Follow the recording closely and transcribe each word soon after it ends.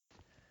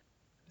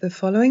The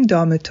following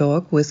Dharma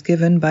talk was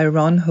given by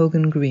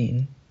Hogen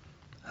Green.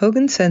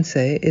 Hogen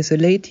Sensei is a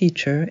lay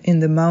teacher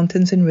in the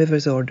Mountains and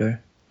Rivers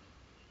Order.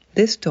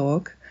 This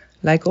talk,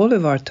 like all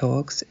of our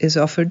talks, is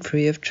offered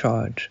free of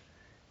charge.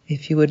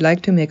 If you would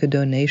like to make a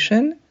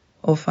donation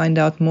or find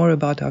out more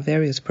about our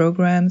various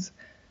programs,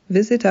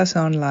 visit us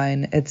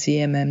online at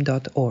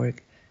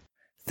zmm.org.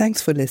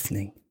 Thanks for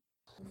listening.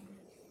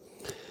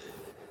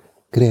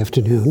 Good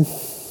afternoon.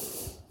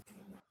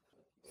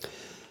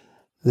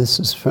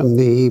 This is from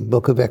the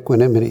Book of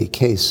Equanimity,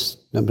 case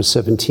number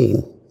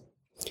 17,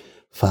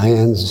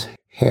 Fayan's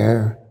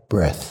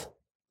Hairsbreadth.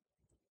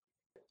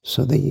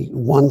 So the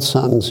one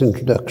song's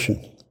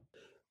introduction.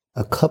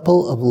 A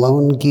couple of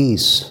lone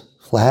geese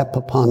flap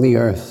upon the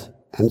earth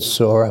and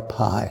soar up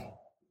high.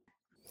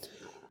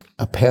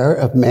 A pair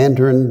of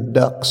mandarin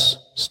ducks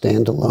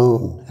stand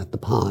alone at the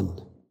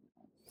pond.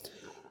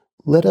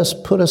 Let us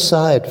put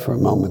aside for a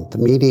moment the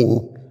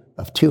meeting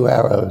of two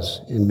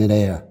arrows in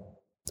midair.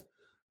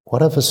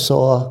 What if a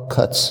saw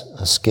cuts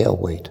a scale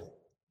weight?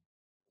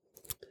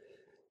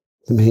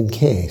 The main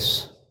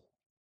case.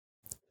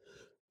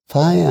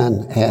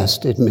 Fayan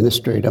asked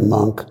administrator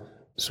monk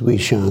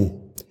Zuishan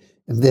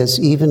if there's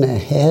even a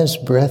hair's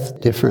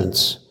breadth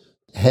difference.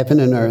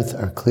 Heaven and earth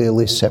are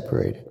clearly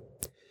separated.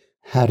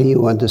 How do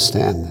you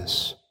understand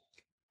this?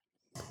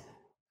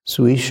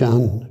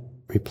 Zuishan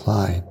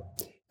replied,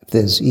 if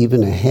there's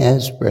even a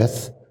hair's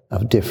breadth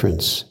of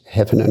difference,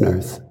 heaven and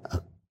earth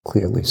are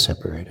clearly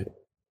separated.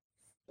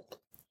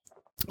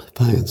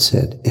 Fayan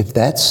said, if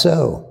that's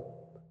so,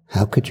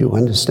 how could you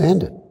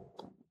understand it?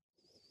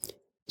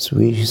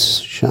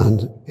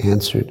 Zuishan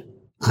answered,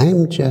 I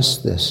am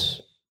just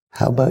this.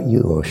 How about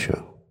you,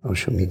 Osho?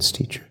 Osho means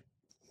teacher.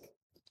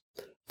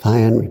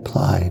 Fayan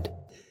replied,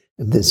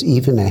 if there's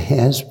even a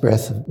hair's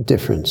breadth of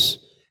difference,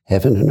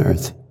 heaven and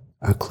earth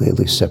are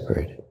clearly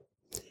separated.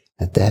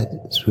 At that,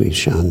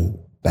 Zuishan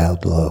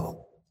bowed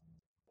low.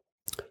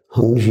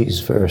 Hongji's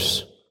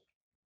verse.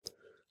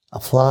 A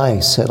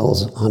fly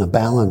settles on a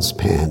balance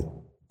pan,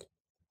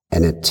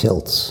 and it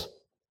tilts.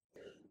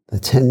 The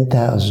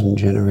 10,000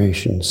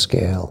 generation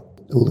scale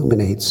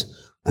illuminates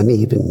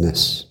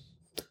unevenness.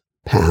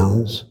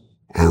 Pounds,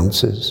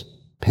 ounces,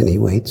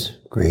 pennyweights,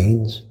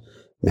 grains,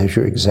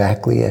 measure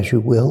exactly as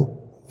you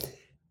will.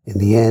 In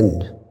the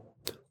end,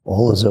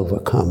 all is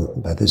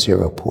overcome by the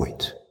 0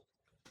 point.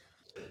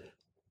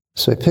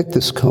 So I picked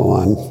this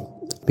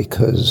koan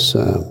because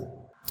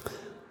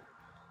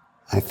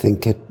I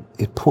think it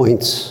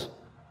points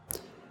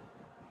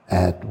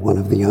at one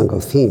of the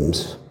Yango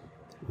themes,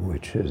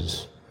 which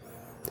is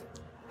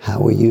how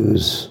we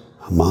use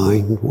our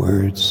mind,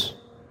 words,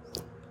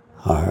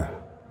 our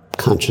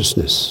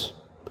consciousness,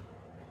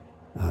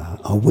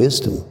 our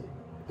wisdom,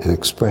 and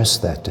express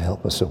that to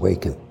help us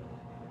awaken.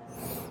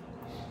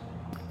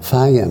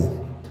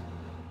 Fayan,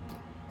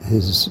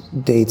 his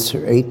dates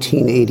are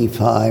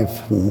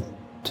 1885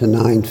 to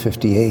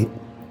 958,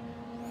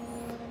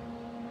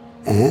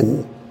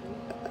 and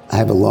I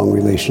have a long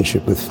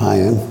relationship with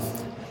Fayan.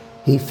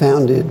 He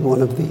founded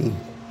one of the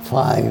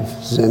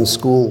 5 Zen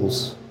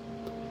schools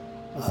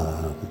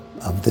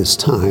of this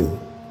time,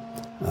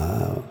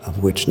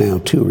 of which now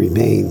 2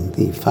 remain.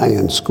 The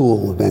Fayan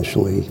school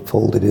eventually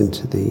folded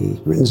into the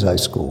Rinzai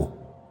school.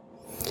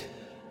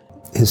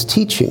 His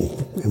teaching,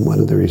 and one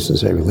of the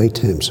reasons I relate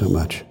to him so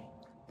much,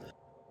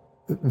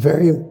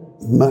 very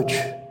much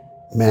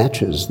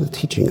matches the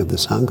teaching of the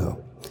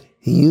Sangha.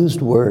 He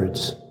used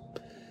words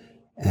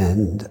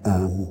and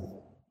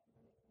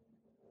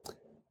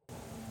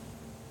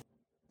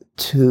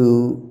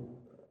to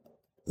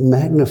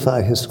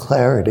magnify his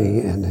clarity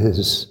and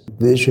his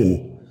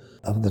vision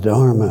of the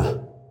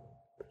Dharma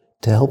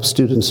to help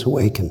students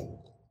awaken.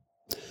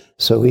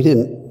 So he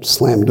didn't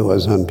slam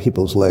doors on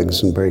people's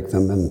legs and break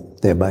them, and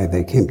thereby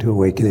they came to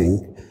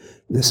awakening.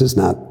 This is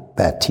not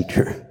that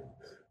teacher.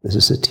 This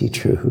is a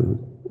teacher who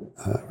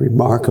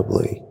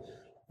remarkably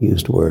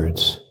used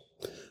words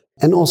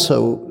and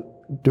also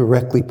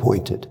directly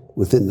pointed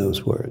within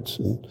those words.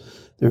 And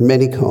there are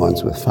many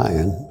koans with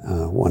Fayan.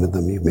 One of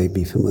them you may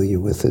be familiar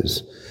with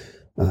is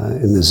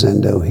in the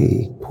Zendo,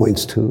 he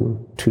points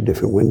to 2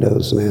 different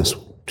windows and asks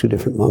 2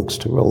 different monks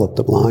to roll up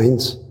the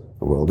blinds,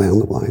 or roll down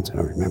the blinds, I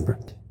don't remember.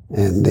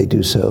 And they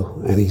do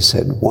so, and he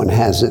said, one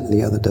has it and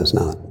the other does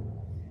not.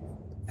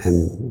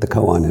 And the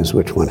koan is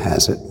which one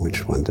has it,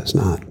 which one does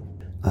not.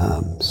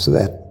 So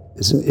that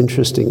is an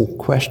interesting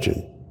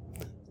question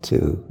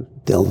to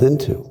delve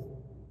into,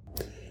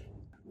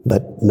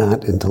 but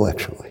not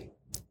intellectually.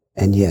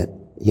 And yet,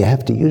 you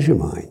have to use your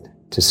mind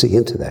to see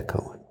into that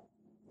koan.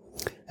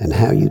 And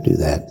how you do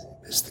that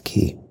is the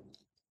key.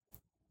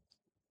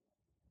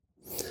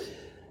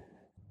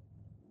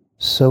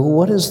 So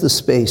what is the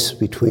space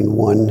between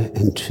 1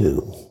 and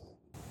 2?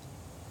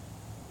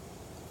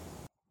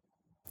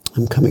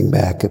 I'm coming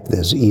back. If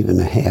there's even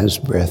a hair's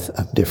breadth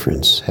of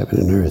difference, heaven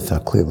and earth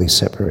are clearly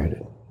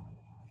separated.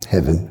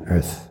 Heaven,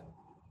 earth.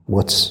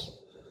 What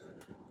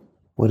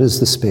is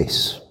the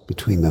space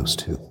between those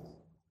 2?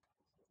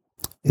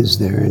 Is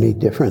there any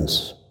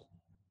difference?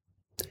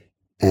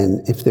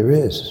 And if there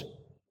is,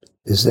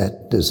 Does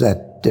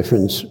that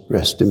difference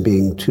rest in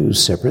being two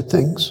separate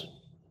things?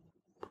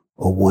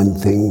 Or one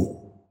thing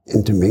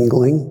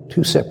intermingling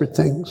two separate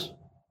things?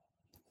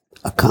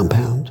 A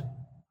compound?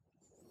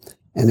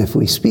 And if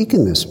we speak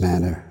in this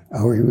manner,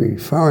 are we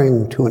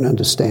referring to an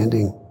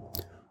understanding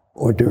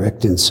or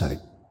direct insight?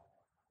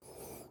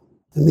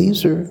 And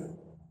these are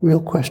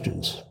real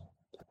questions.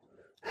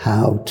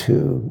 How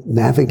to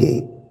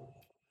navigate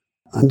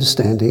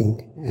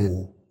understanding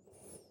and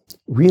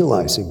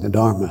realizing the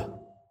Dharma,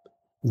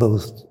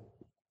 both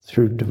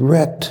through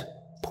direct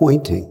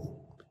pointing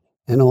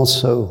and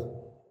also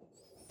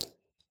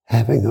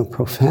having a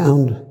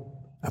profound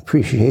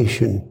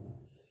appreciation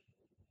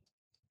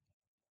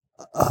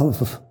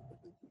of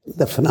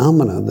the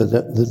phenomena,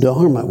 the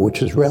Dharma,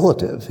 which is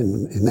relative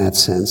in that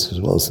sense, as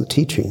well as the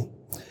teaching,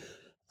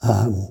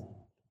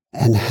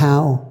 and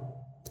how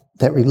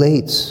that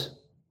relates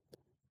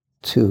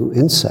to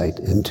insight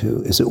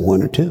into, is it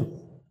one or two?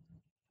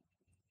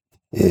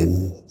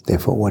 And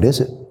therefore, what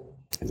is it?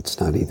 And it's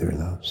not either of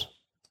those.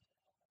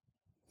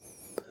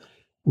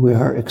 We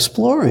are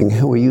exploring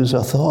how we use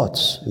our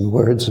thoughts and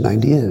words and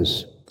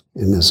ideas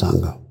in this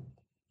Sangha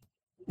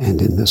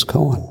and in this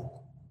koan.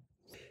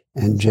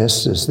 And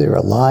just as there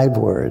are live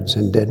words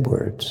and dead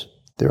words,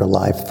 there are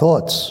live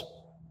thoughts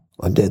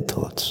or dead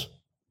thoughts.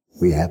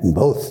 We have them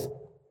both.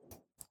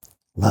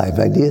 Live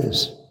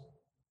ideas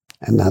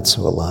and not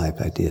so alive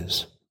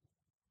ideas.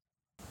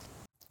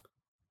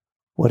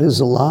 What is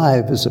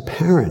alive is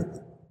apparent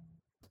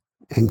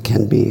and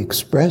can be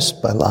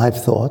expressed by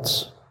live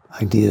thoughts,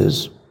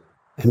 ideas,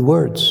 and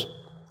words.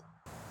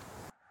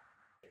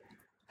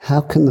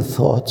 How can the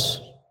thoughts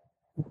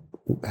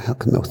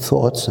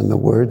and the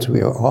words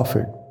we are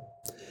offered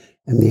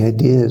and the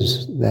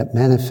ideas that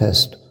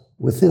manifest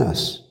within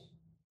us,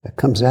 that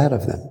comes out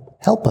of them,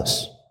 help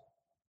us?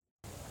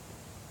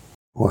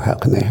 Or how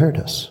can they hurt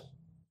us?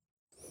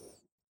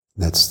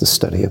 That's the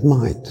study of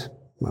mind,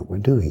 what we're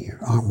doing here,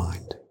 our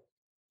mind.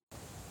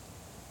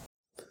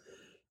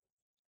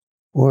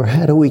 Or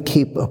how do we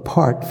keep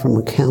apart from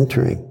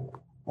encountering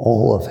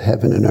all of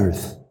heaven and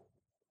earth,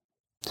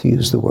 to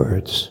use the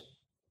words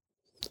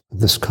of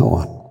this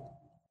koan?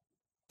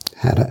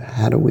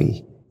 How do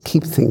we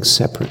keep things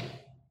separate?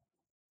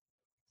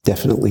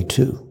 Definitely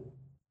two,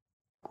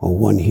 or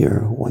one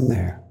here, or one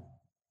there.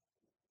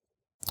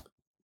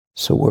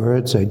 So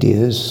words,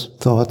 ideas,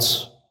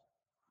 thoughts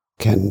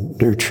can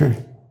nurture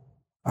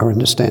our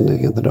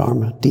understanding of the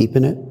Dharma,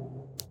 deepen it,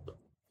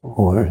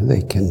 or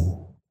they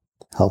can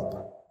help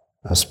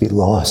us be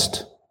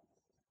lost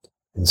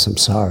in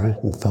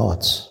samsara and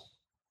thoughts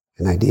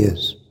and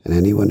ideas. And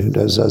anyone who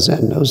does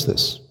Zazen knows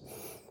this,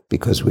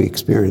 because we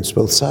experience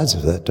both sides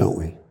of that, don't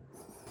we?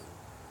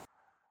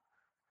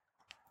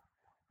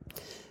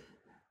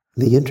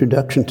 The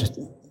introduction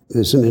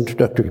is an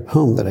introductory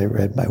poem that I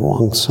read by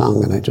Wang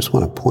Sung, and I just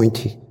want to point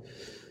to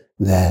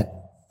that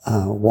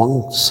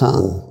Wang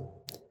Sung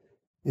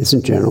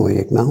isn't generally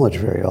acknowledged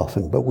very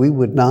often, but we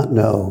would not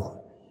know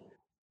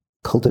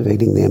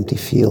Cultivating the Empty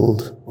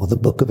Field or the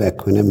Book of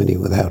Equanimity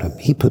without him.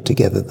 He put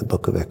together the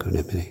Book of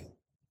Equanimity.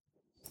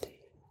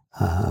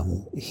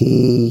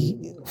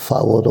 He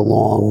followed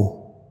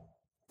along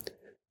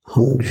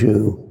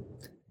Hongju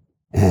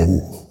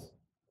and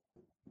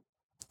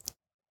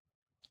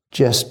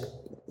just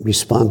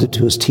responded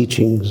to his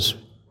teachings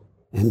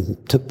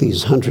and took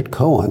these 100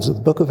 koans.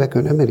 The Book of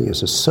Equanimity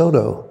is a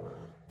Soto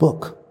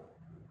book.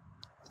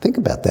 Think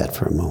about that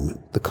for a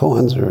moment. The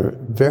koans are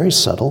very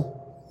subtle,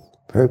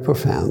 very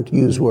profound,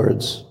 use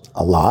words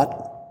a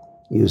lot,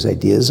 use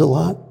ideas a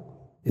lot,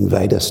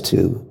 invite us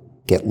to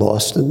get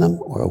lost in them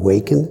or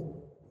awaken.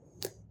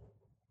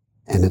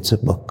 And it's a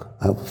book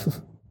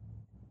of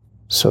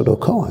Soto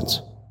koans,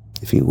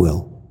 if you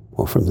will,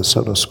 or from the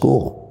Soto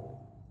school.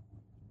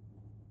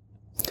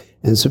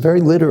 And it's a very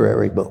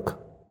literary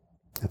book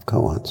of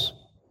koans,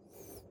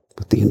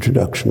 with the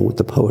introduction, with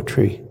the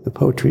poetry. The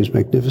poetry is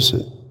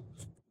magnificent.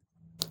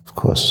 Of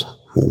course,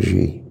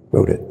 Hongji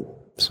wrote it,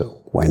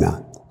 so why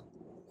not?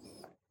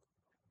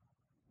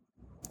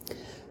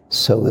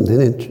 So in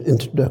the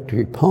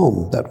introductory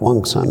poem that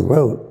Wang Sung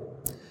wrote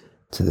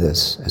to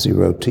this, as he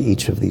wrote to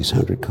each of these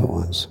 100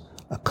 koans,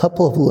 a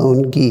couple of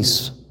lone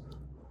geese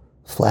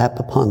flap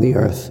upon the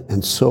earth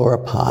and soar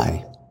up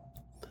high.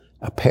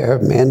 A pair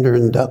of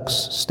mandarin ducks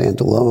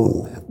stand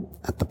alone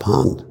at the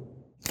pond.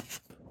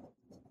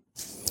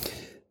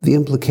 The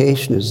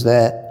implication is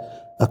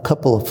that a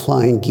couple of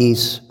flying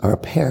geese are a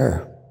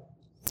pair,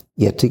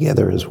 yet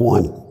together as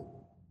one,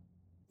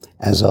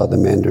 as are the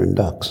mandarin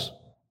ducks.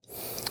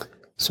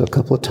 So a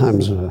couple of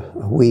times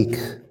a week,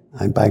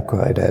 I bike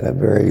ride at a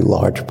very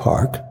large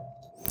park,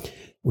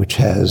 which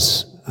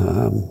has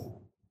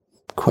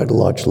quite a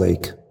large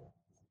lake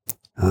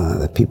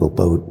that people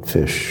boat,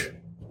 fish,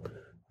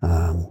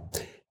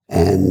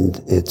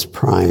 and it's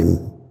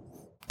prime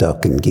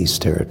duck and geese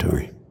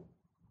territory.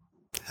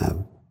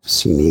 I've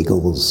seen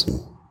eagles and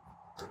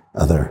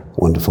other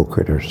wonderful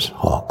critters,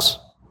 hawks.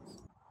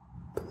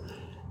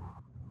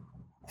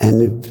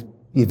 And if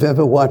you've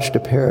ever watched a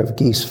pair of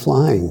geese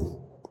flying,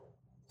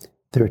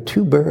 there are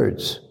two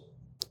birds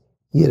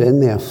Yet in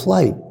their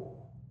flight,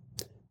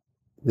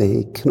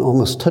 they can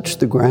almost touch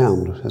the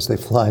ground as they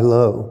fly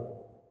low.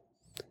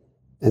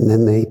 And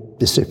then they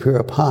disappear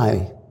up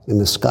high in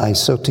the sky,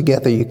 so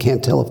together you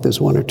can't tell if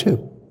there's one or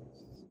two.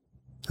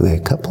 Are they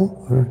a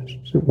couple, or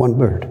is it one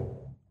bird?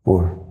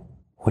 Or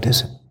what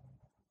is it?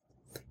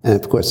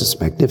 And of course, it's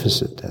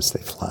magnificent as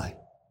they fly.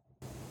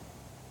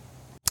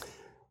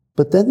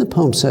 But then the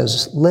poem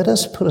says, let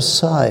us put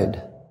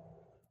aside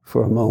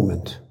for a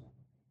moment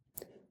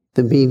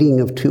the meeting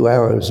of 2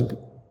 arrows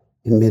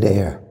in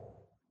midair.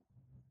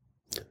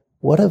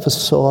 What if a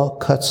saw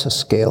cuts a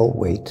scale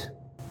weight?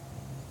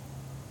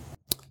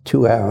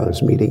 2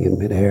 arrows meeting in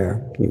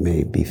midair. You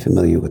may be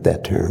familiar with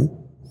that term.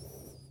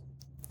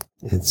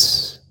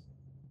 It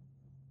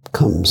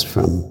comes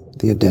from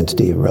the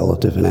identity of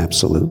relative and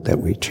absolute that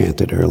we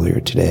chanted earlier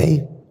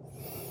today.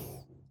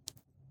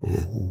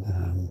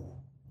 And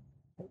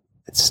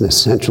it's an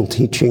essential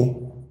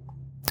teaching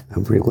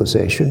of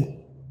realization.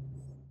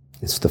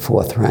 It's the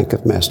 4th rank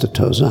of Master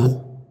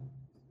Tozan,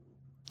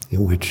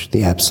 in which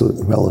the absolute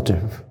and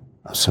relative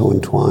are so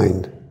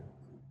entwined,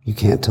 you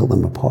can't tell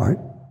them apart.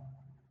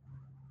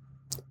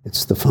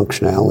 It's the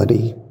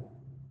functionality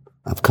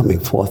of coming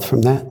forth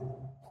from that.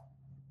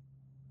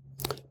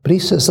 But he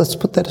says, let's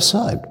put that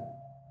aside.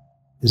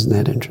 Isn't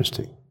that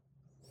interesting?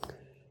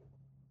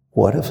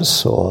 What if a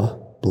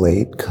saw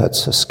blade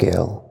cuts a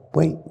scale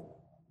weight?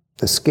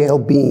 The scale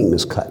beam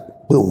is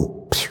cut. Boom.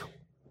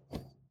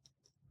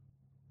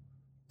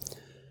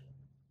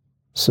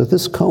 So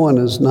this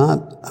koan is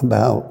not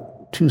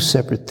about 2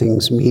 separate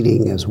things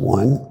meeting as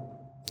one,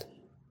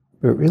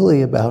 but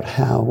really about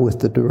how, with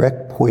the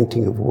direct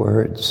pointing of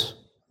words,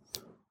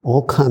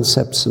 all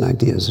concepts and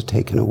ideas are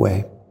taken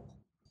away.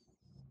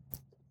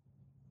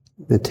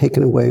 They're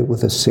taken away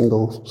with a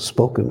single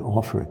spoken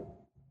offering.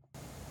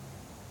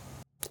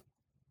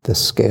 The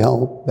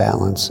scale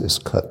balance is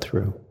cut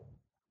through.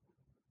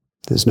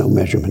 There's no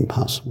measurement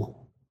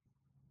possible.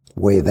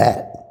 Weigh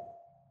that.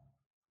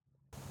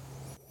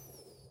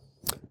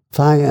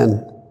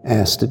 Fayan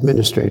asked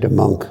administrator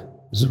monk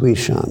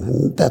Zuishan,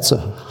 and that's a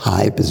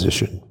high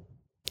position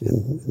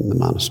in the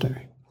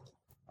monastery,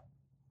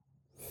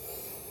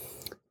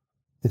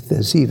 if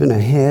there's even a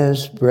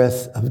hair's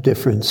breadth of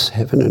difference,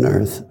 heaven and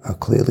earth are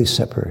clearly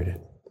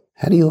separated.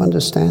 How do you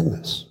understand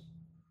this?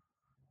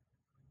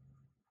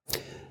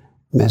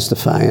 Master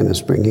Fayan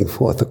is bringing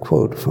forth a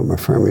quote from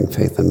Affirming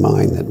Faith and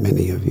Mind that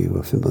many of you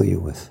are familiar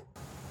with,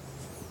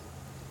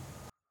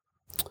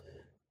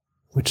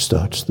 which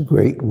starts, the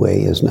great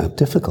way is not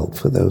difficult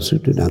for those who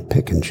do not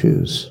pick and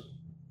choose.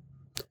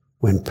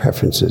 When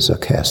preferences are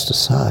cast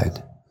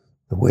aside,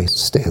 the way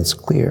stands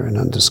clear and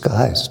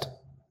undisguised.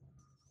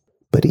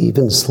 But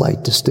even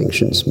slight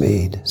distinctions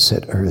made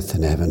set earth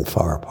and heaven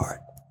far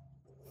apart.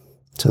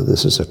 So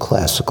this is a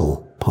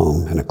classical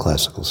poem and a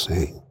classical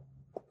saying.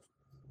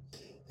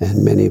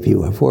 And many of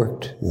you have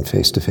worked in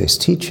face-to-face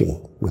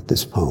teaching with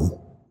this poem.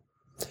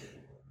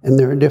 And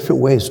there are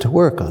different ways to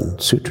work on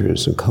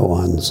sutras and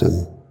koans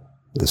and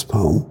this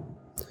poem,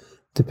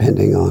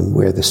 depending on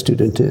where the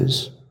student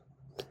is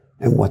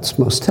and what's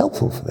most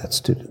helpful for that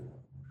student.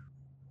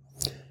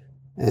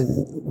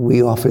 And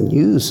we often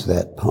use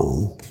that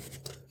poem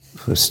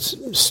for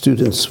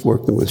students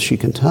working with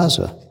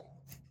shikantaza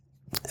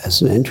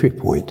as an entry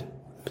point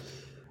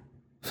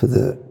for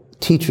the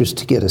teachers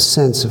to get a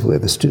sense of where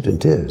the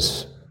student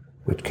is,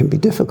 which can be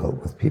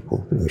difficult with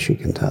people doing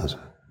shikantaza.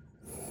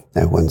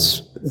 I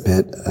once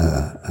met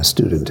a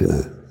student in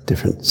a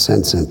different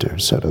Zen center,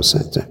 Soto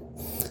Center.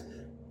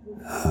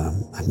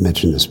 I've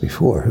mentioned this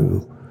before,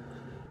 who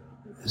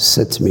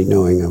said to me,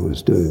 knowing I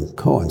was doing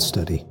koan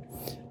study,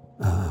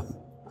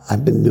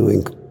 I've been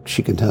doing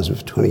shikantaza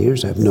for 20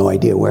 years. I have no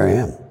idea where I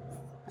am.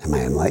 Am I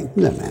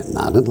enlightened? Am I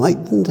not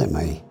enlightened? Am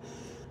I,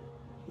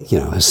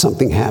 has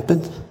something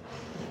happened?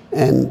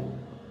 And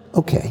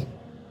okay.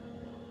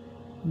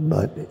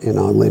 But in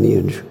our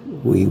lineage,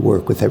 we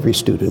work with every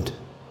student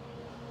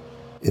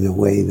in a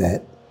way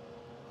that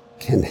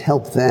can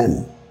help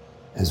them,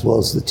 as well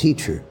as the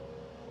teacher,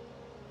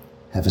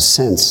 have a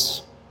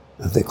sense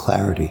of their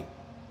clarity.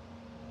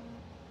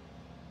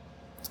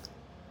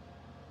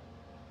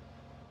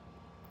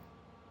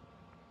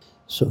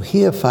 So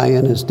here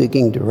Fayan is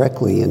digging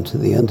directly into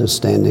the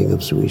understanding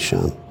of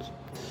Zuishan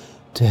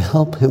to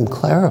help him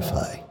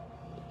clarify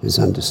his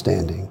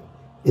understanding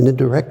in a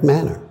direct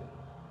manner.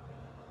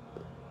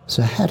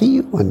 So how do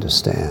you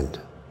understand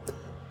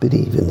that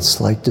even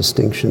slight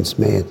distinctions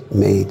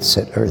made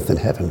set earth and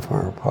heaven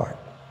far apart?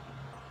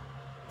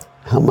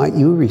 How might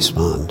you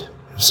respond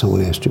if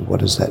someone asked you,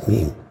 what does that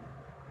mean?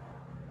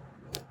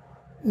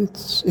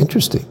 It's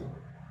interesting.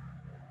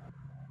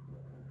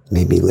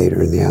 Maybe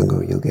later in the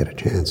Ango you'll get a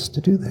chance to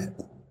do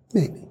that.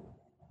 Maybe.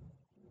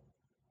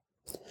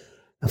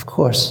 Of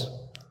course,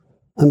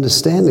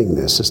 understanding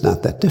this is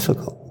not that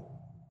difficult.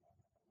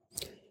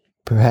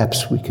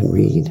 Perhaps we can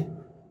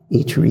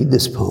each read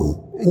this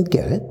poem and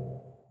get it,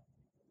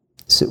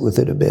 sit with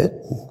it a bit,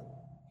 and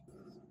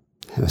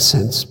have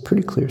a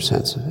pretty clear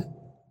sense of it.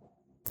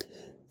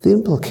 The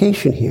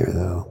implication here,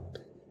 though,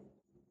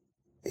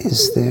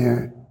 is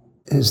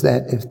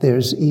that if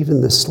there's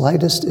even the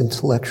slightest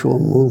intellectual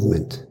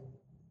movement,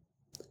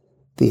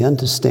 the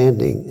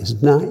understanding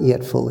is not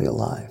yet fully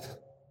alive.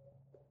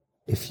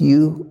 If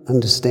you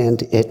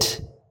understand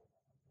it,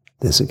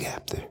 there's a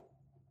gap there.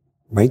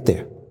 Right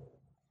there.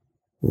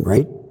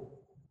 Right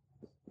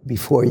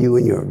before you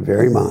in your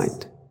very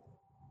mind.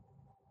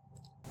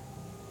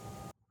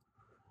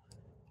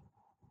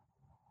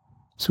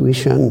 So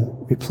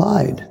Ishan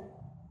replied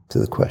to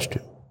the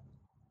question.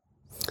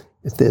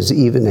 If there's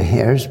even a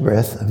hair's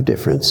breadth of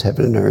difference,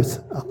 heaven and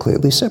earth are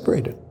clearly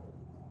separated.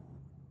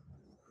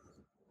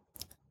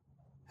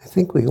 I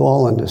think we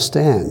all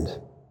understand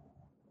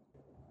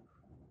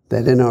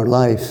that in our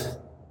life,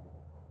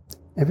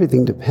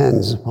 everything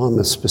depends upon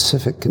the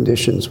specific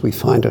conditions we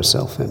find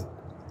ourselves in.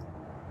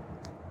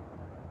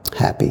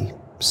 Happy,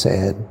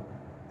 sad,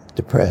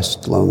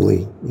 depressed,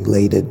 lonely,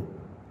 elated,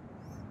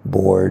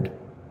 bored,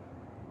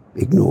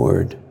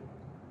 ignored,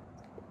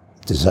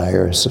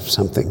 desirous of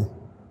something,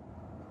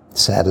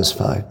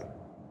 satisfied.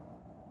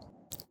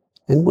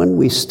 And when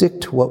we stick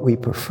to what we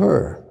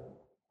prefer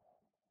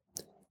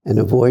and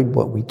avoid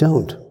what we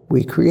don't,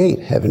 we create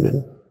heaven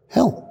and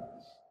hell.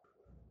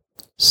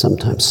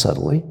 Sometimes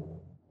subtly,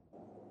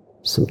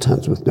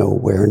 sometimes with no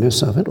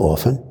awareness of it,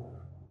 often,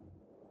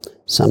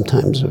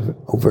 sometimes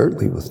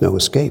overtly with no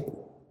escape.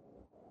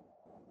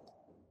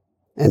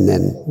 And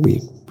then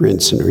we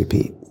rinse and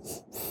repeat,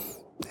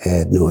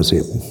 ad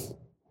nauseum.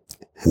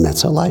 And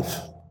that's our life.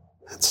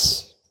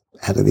 That's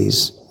out of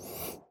these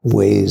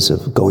ways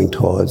of going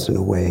towards and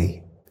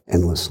away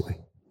endlessly.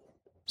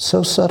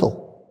 So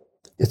subtle.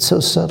 It's so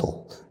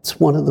subtle. It's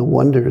one of the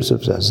wonders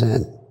of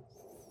Zazen,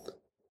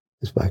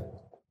 is by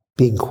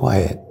being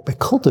quiet, by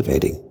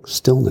cultivating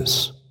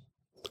stillness,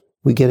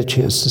 we get a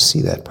chance to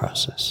see that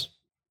process.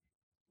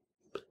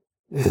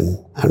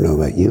 And I don't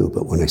know about you,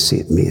 but when I see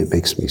it in me, it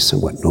makes me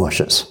somewhat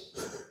nauseous.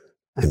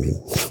 I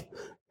mean,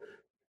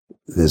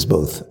 there's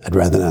both, I'd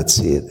rather not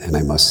see it and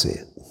I must see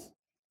it,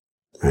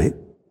 right?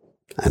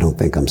 I don't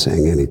think I'm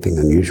saying anything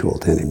unusual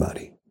to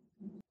anybody.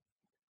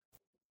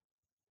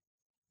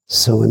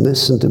 So in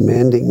this and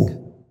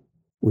demanding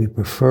we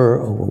prefer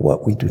over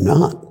what we do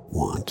not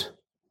want,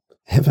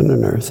 heaven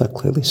and earth are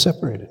clearly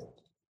separated.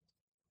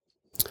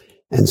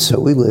 And so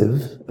we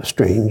live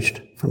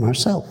estranged from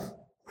ourselves,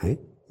 right?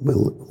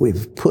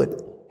 We've put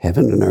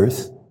heaven and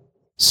earth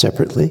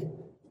separately.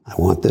 I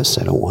want this,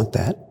 I don't want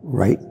that,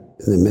 right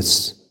in the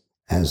midst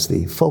as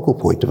the focal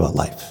point of our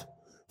life,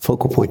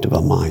 focal point of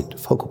our mind,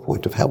 focal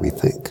point of how we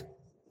think,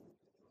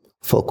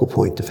 focal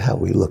point of how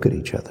we look at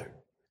each other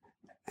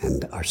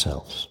and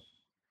ourselves.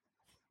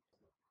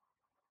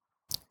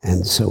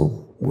 And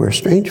so we're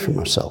estranged from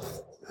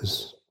ourselves.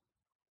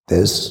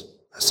 There's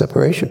a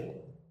separation.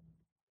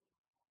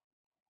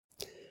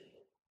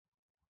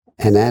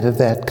 And out of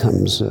that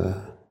comes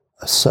a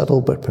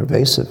subtle but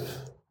pervasive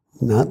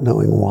not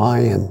knowing why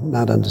and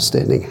not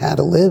understanding how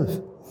to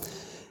live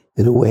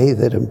in a way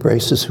that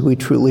embraces who we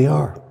truly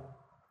are.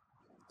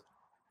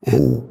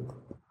 And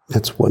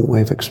that's one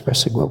way of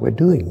expressing what we're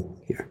doing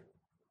here.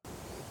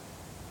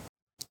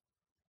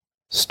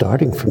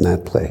 Starting from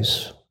that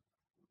place,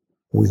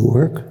 we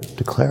work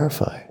to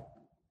clarify,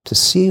 to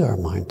see our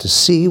mind, to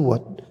see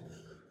what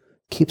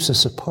keeps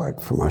us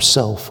apart from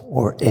ourself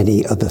or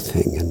any other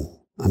thing, and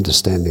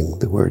understanding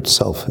the word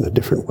self in a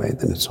different way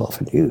than it's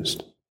often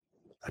used,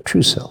 a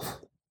true self.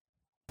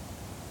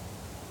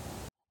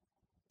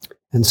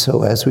 And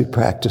so as we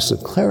practice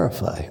and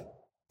clarify,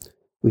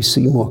 we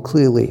see more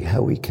clearly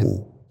how we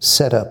can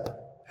set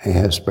up a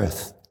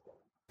hair's-breadth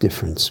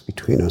difference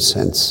between our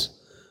sense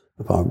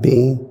of our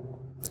being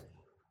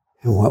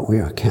and what we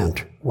are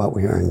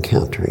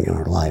encountering in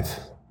our life.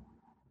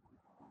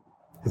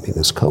 I mean,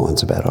 this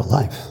koan's about our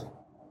life.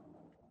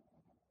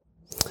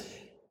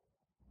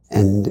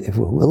 And if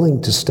we're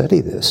willing to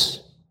study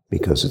this,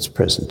 because it's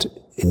present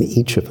in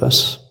each of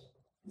us,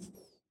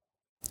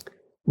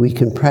 we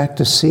can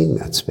practice seeing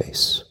that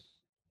space.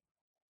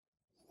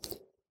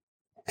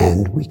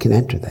 And we can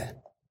enter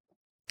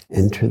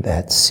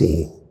that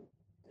seeing.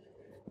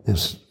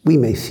 As we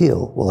may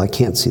feel, well, I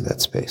can't see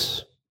that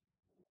space.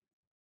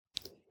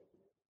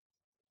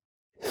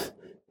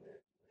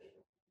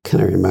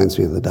 Kind of reminds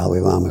me of the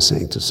Dalai Lama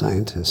saying to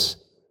scientists,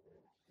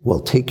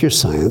 well, take your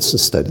science and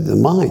study the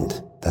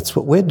mind. That's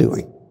what we're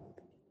doing.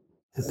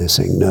 And they're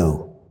saying,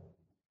 no,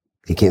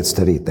 you can't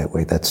study it that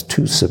way. That's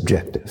too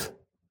subjective.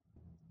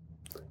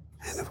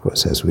 And of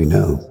course, as we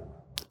know,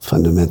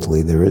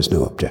 fundamentally, there is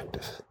no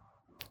objective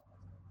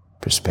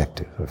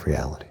perspective of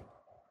reality.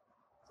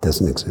 It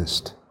doesn't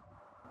exist.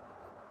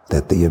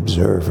 That the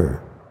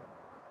observer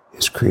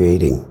is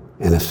creating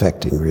and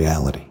affecting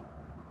reality.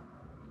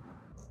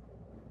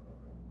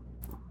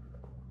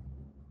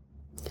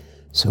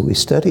 So we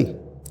study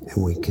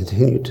and we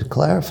continue to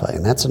clarify,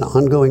 and that's an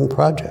ongoing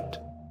project.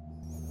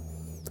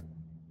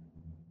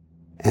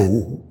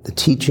 And the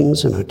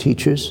teachings and our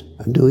teachers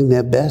are doing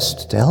their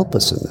best to help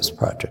us in this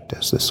project,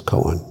 as this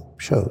koan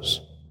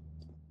shows.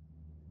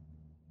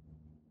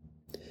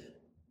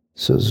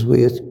 So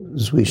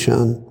Zui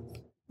Shan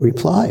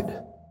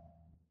replied,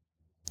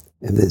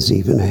 And there's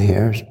even a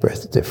hair's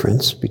breadth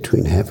difference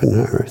between heaven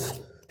and earth.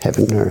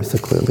 Heaven and earth are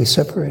clearly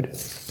separated.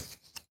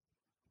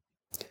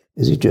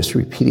 Is he just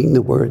repeating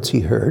the words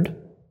he heard?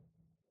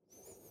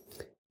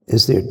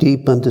 Is there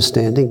deep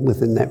understanding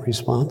within that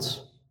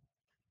response?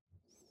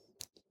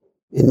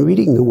 In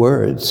reading the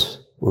words,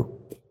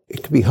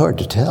 it can be hard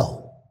to tell.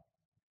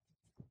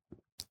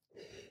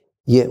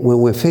 Yet when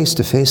we're face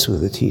to face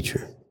with a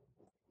teacher,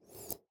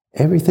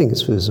 everything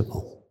is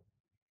visible.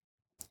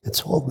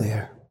 It's all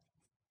there.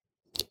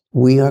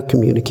 We are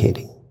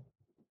communicating.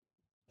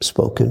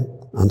 Spoken,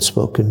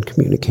 unspoken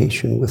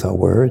communication with our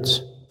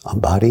words, our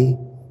body,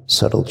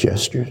 subtle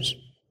gestures,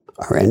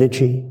 our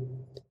energy,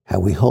 how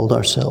we hold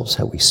ourselves,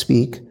 how we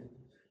speak,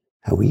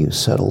 how we use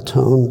subtle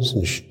tones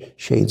and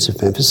shades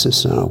of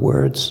emphasis on our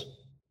words.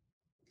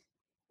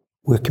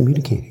 We're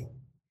communicating.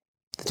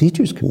 The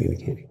teacher's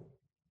communicating.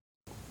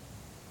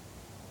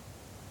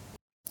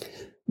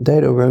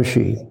 Daido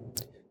Roshi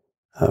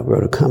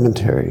wrote a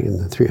commentary in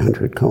the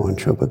 300 koan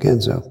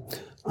Chobogenzo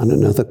on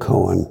another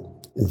koan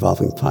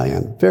involving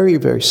Fayan, very,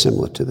 very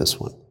similar to this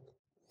one.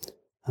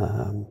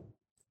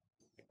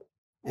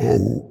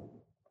 And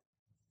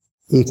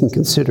you can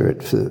consider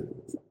it for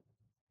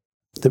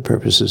the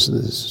purposes of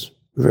this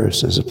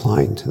verse as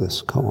applying to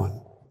this koan.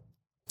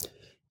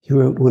 He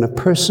wrote, when a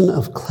person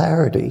of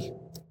clarity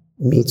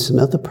meets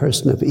another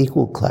person of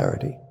equal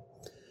clarity,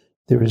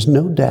 there is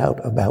no doubt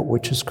about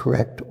which is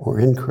correct or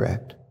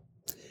incorrect,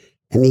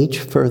 and each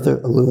further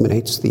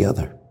illuminates the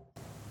other.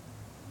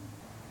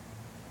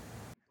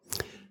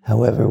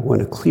 However,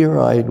 when a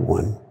clear-eyed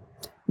one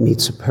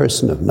meets a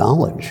person of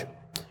knowledge,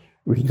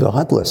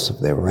 regardless of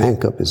their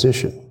rank or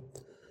position,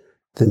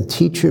 then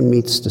teacher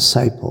meets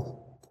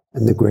disciple,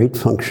 and the great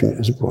function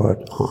is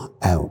brought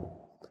out.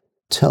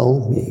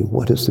 Tell me,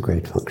 what is the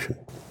great function?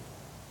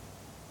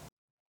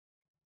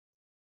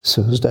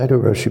 So as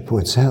Daido Roshi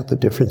points out, the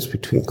difference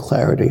between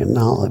clarity and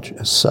knowledge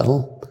is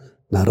subtle,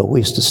 not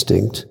always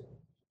distinct.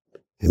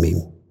 I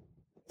mean,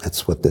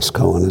 that's what this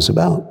koan is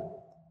about.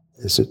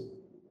 Is it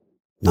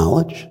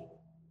knowledge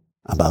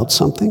about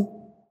something?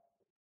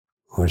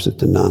 Or is it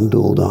the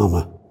non-dual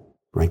dharma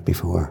right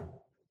before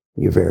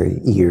your very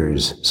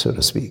ears, so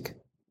to speak?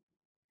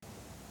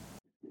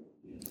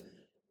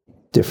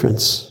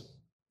 Difference,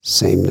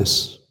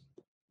 sameness.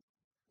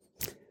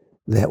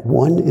 That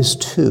one is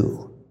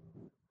two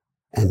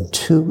and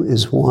two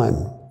is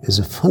one is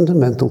a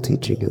fundamental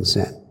teaching in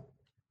Zen.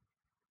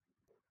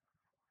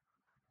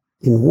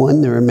 In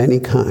one, there are many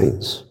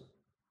kinds.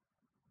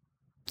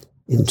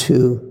 In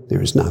two,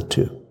 there is not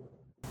two.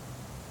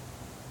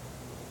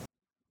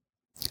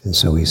 And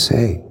so we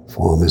say,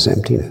 form is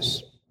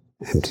emptiness.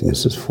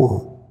 Emptiness is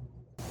form.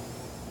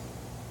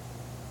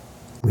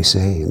 We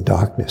say in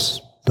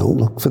darkness, don't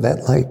look for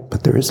that light,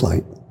 but there is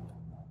light.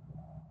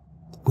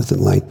 Within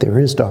light, there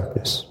is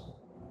darkness.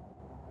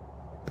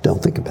 But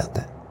don't think about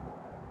that.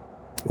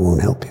 It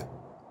won't help you.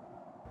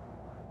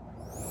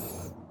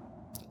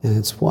 And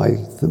it's why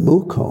the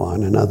Mu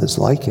koan and others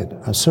like it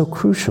are so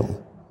crucial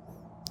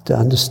to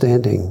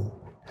understanding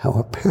how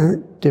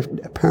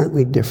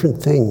apparently different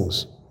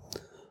things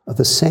are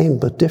the same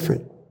but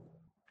different,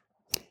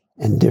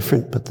 and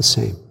different but the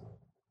same.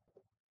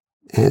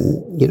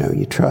 And,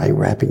 you try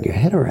wrapping your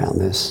head around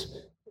this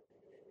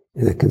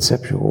in a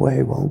conceptual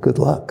way, well, good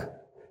luck.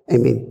 I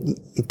mean,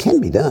 it can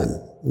be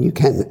done.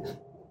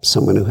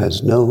 Someone who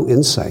has no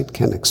insight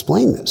can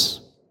explain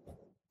this.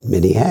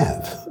 Many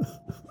have.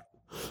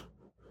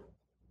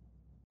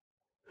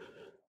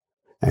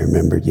 I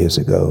remember years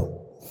ago,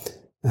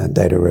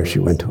 Daido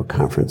Roshi went to a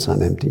conference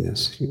on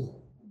emptiness. You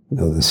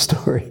know the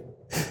story.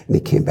 And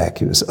he came back,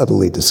 he was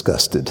utterly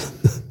disgusted.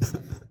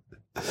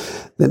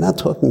 They're not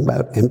talking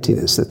about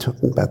emptiness, they're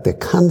talking about their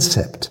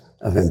concept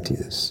of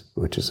emptiness,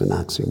 which is an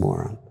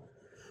oxymoron.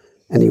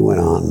 And he went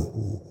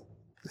on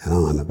and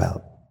on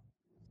about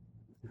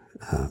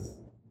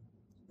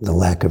the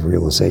lack of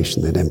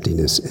realization that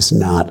emptiness is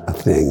not a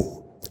thing.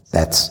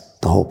 That's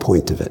the whole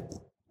point of it.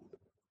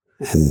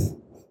 And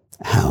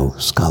how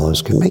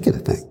scholars can make it a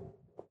thing.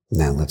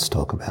 Now let's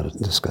talk about it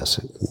and discuss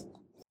it.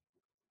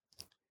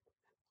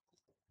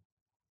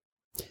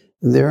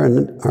 There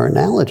are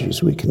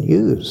analogies we can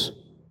use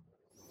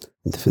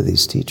for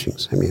these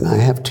teachings. I mean, I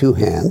have two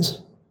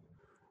hands,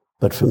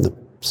 but from the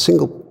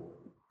single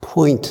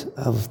point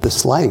of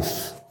this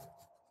life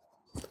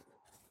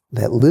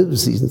that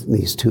lives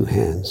these two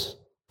hands,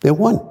 they're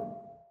one.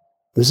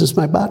 This is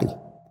my body.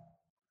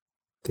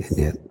 And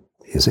yet,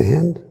 here's a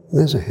hand, and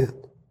there's a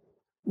hand.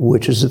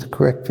 Which is the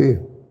correct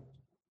view?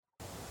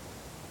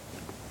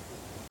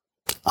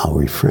 I'll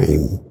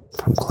refrain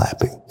from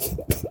clapping.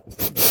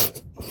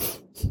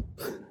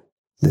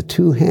 The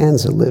two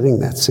hands are living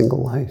that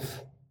single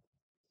life.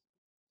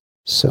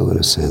 So in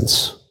a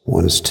sense,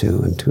 one is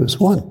two and two is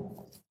one.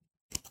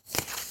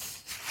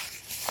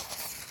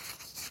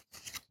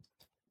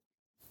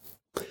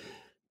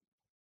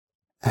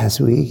 As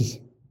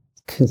we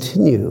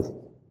continue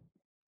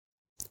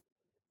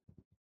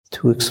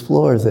to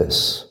explore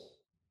this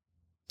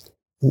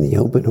in the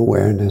open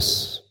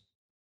awareness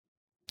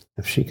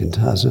of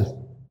Shikantaza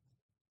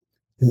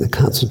in the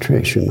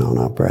concentration on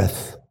our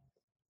breath,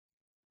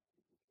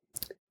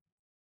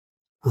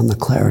 on the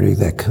clarity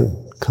that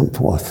can come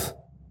forth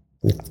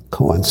in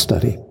koan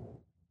study.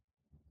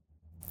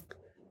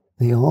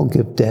 They all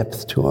give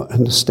depth to our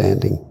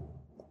understanding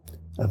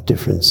of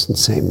difference and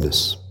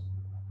sameness.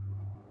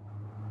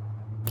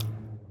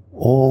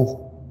 All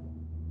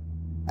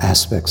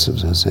aspects of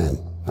Zazen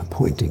are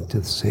pointing to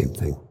the same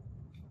thing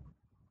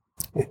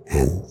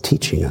and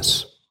teaching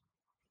us.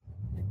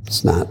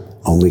 It's not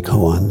only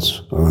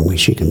koans or only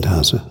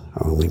shikantaza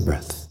or only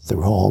breath.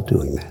 They're all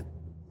doing that.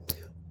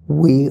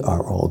 We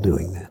are all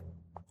doing that.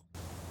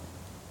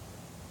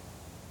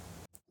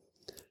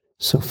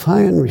 So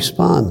Fayan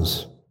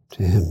responds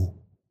to him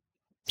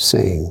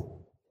saying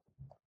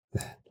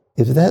that,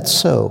 if that's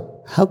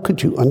so, how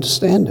could you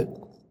understand it?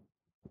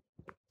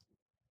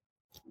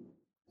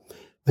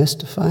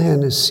 Master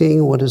Fayan is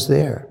seeing what is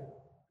there.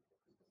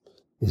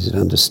 Is it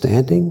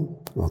understanding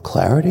or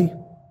clarity?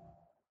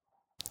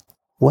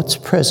 What's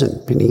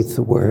present beneath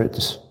the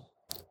words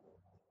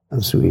of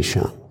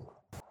Zuishan?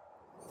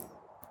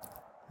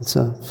 It's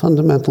a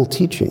fundamental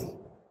teaching,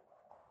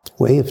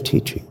 way of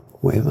teaching,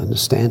 way of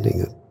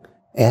understanding it.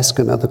 Ask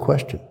another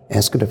question.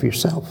 Ask it of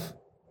yourself.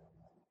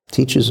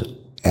 Teachers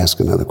ask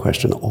another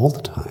question all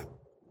the time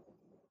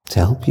to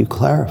help you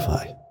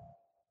clarify.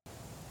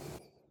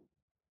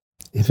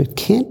 If it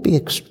can't be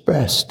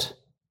expressed,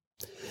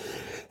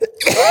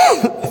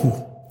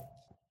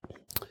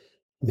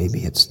 maybe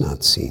it's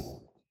not seen.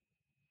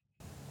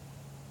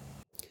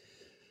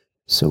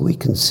 So we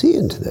can see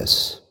into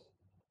this,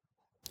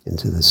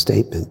 into the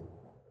statement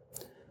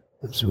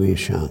of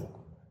Zuishan.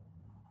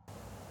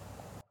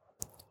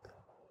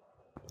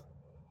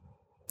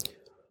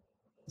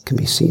 It can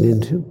be seen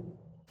into,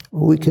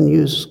 or we can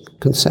use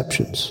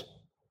conceptions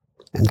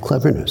and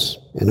cleverness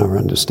in our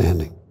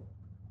understanding.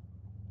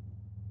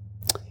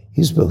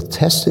 He's both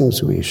testing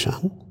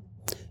Zuishan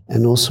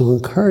and also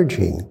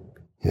encouraging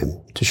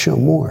him to show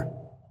more.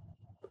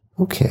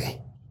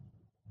 Okay,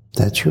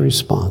 that's your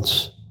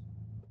response.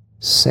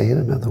 Say it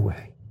another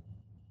way.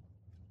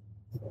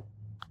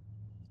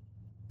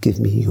 Give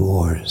me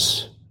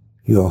yours,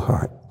 your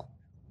heart,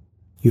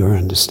 your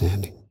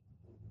understanding.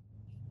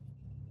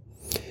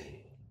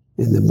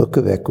 In the Book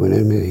of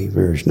Equanimity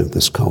version of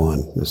this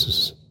koan, this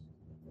is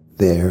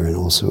there and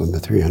also in the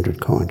 300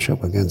 koan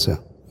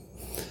Shobogenzo,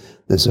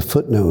 there's a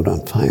footnote on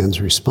Fayan's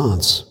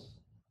response.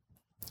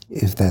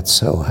 If that's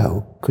so,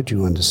 how could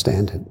you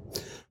understand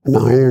it? An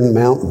iron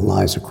mountain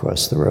lies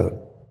across the road.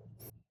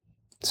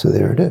 So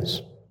there it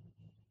is.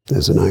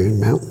 There's an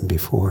iron mountain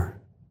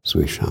before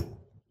Zuishan.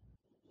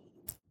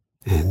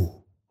 And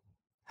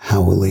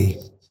how will he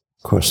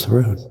cross the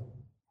road?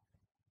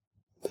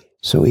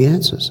 So he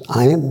answers,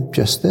 I am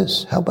just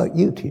this. How about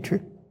you,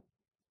 teacher?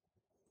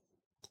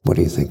 What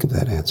do you think of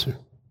that answer?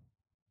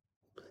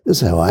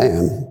 This is how I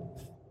am.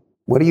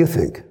 What do you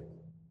think?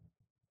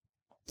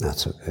 Not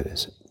so good,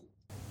 is it?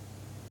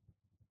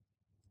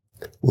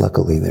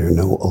 Luckily, there are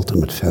no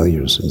ultimate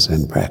failures in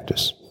Zen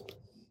practice,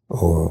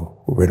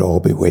 or we'd all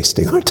be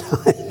wasting our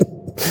time.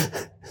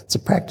 It's a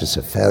practice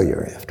of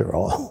failure, after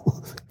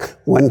all.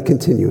 One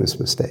continuous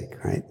mistake,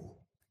 right?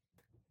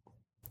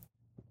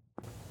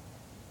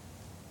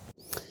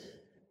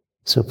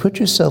 So put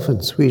yourself in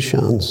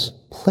Zuishan's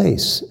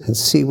place and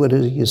see what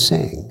he is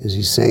saying. Is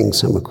he saying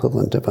some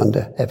equivalent of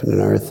under heaven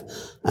and earth,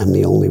 I'm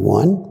the only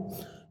one?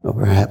 Or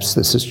perhaps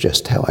this is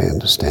just how I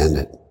understand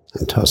it.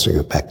 I'm tossing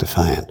it back to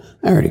Fayan.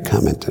 I already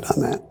commented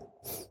on that.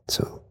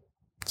 So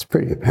it's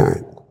pretty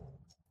apparent.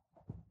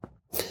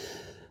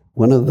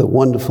 One of the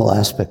wonderful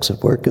aspects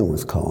of working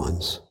with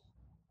koans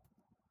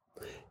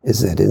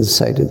is that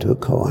insight into a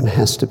koan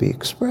has to be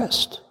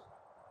expressed.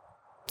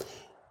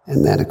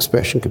 And that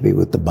expression could be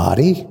with the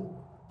body,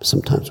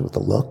 sometimes with a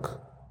look,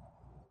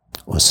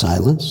 or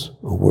silence,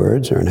 or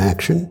words, or an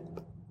action.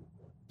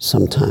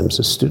 Sometimes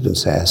the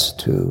student's asked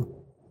to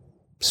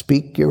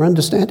speak your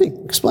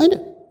understanding, explain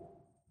it.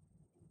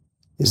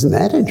 Isn't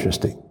that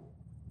interesting?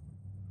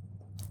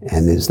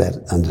 And is that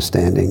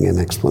understanding and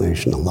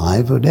explanation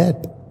alive or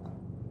dead?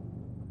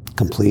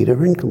 Complete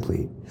or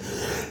incomplete?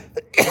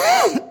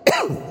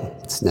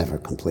 It's never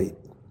complete.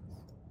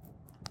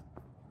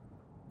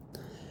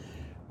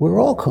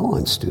 We're all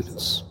koan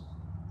students.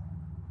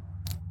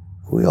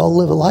 We all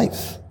live a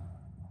life.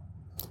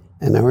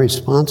 And our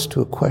response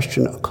to a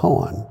question, a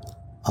koan,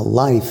 a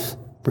life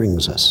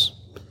brings us,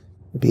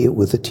 be it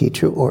with a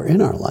teacher or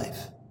in our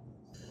life,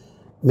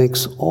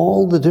 makes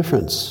all the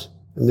difference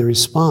in the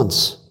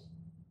response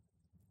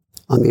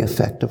on the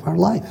effect of our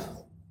life,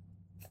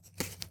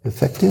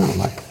 affecting our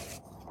life.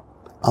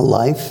 A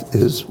life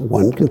is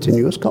one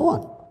continuous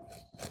koan.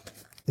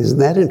 Isn't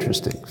that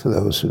interesting for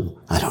those who,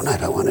 I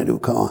don't want to do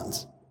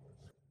koans.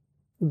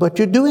 But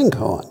you're doing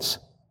koans.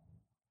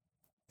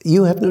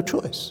 You have no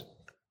choice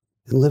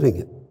in living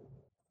it.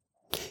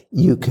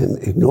 You can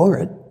ignore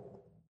it,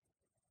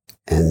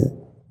 and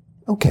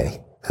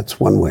okay, that's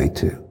one way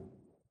to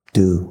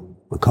do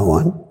a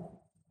koan.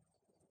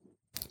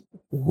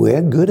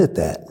 We're good at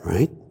that,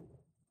 right?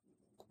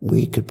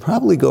 we could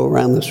probably go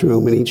around this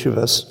room and each of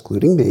us,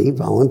 including me,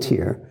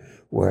 volunteer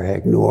where I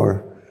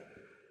ignore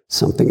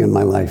something in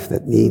my life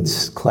that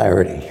needs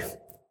clarity,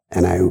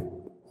 and I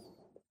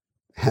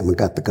haven't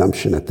got the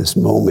gumption at this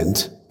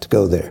moment to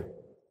go there.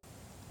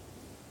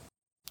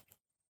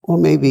 Or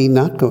maybe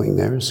not going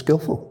there is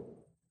skillful.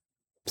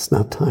 It's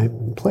not time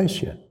and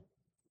place yet.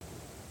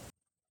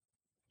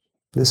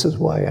 This is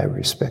why I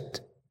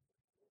respect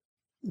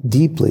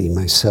deeply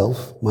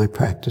myself, my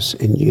practice,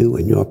 and you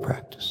and your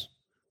practice.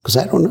 Because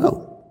I don't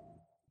know.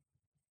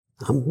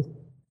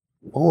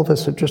 All of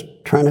us are just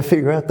trying to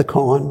figure out the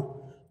koan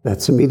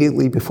that's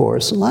immediately before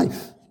us in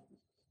life.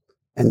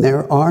 And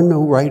there are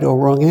no right or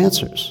wrong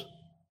answers.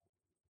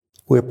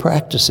 We're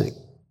practicing.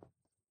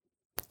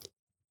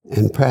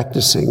 And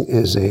practicing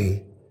is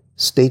a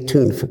stay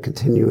tuned for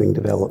continuing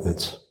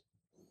developments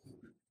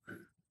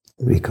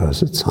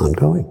because it's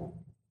ongoing.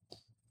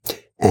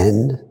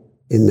 And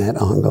in that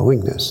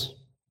ongoingness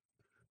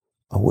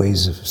are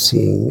ways of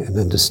seeing and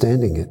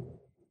understanding it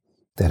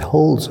that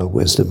holds our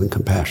wisdom and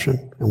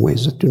compassion and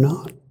ways that do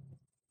not.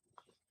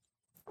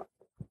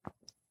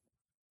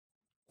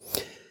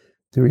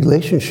 The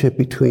relationship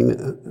between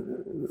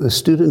the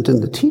student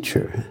and the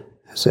teacher,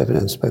 as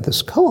evidenced by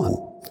this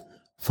koan,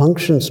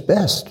 functions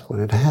best when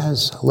it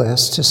has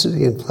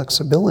elasticity and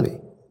flexibility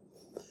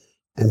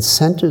and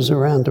centers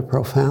around a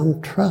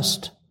profound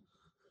trust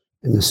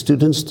in the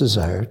student's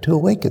desire to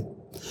awaken.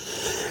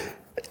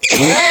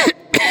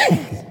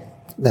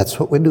 That's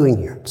what we're doing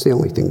here. It's the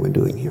only thing we're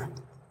doing here,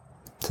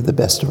 to the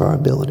best of our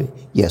ability.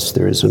 Yes,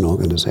 there is an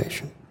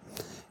organization,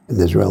 and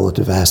there's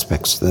relative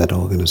aspects to that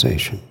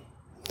organization.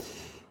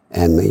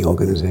 And the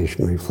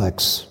organization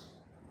reflects,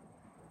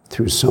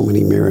 through so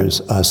many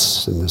mirrors,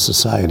 us and the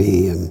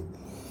society and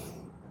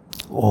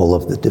all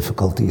of the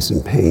difficulties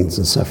and pains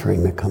and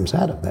suffering that comes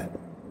out of that.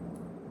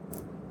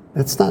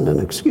 That's not an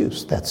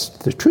excuse. That's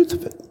the truth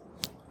of it.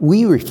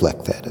 We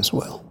reflect that as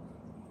well.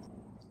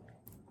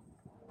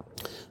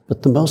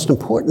 But the most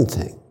important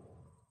thing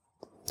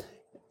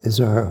is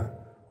our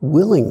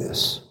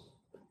willingness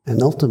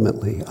and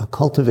ultimately a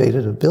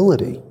cultivated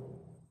ability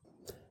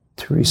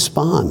to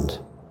respond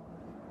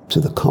to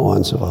the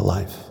koans of our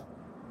life.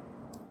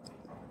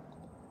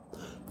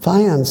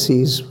 Fayan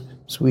sees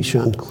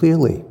Suishan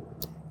clearly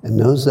and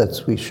knows that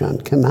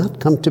Suishan cannot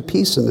come to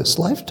peace in this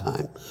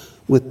lifetime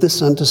with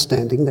this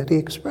understanding that he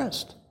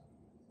expressed.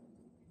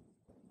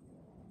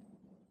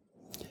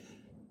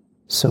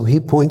 So he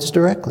points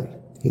directly.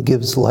 He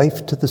gives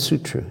life to the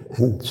sutra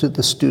and to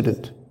the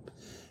student.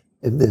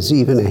 If there's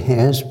even a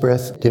hair's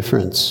breadth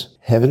difference,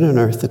 heaven and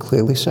earth are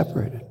clearly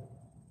separated.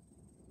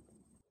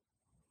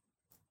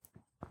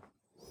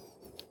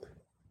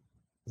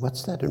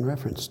 What's that in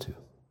reference to?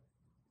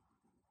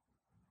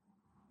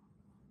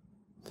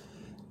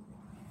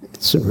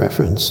 It's in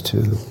reference to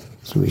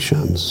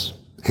Suishan's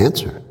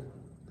answer.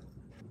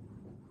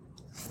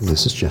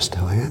 This is just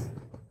how I am.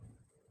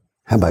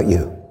 How about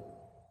you?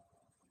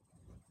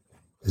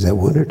 Is that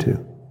one or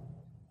two?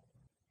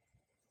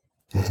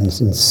 And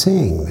in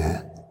saying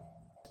that,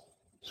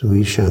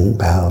 Suishan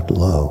bowed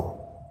low.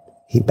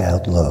 He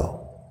bowed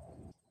low.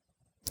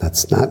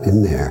 That's not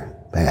in there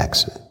by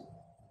accident.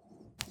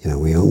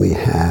 We only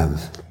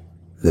have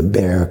the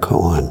bare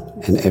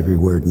koan, and every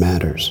word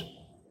matters.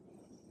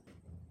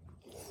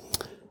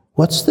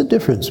 What's the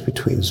difference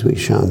between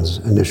Suishan's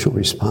initial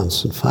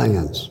response and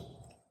Fayan's?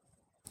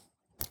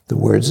 The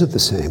words are the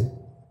same,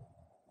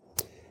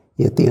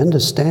 yet the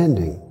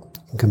understanding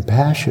and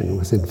compassion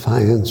within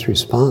Fayan's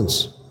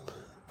response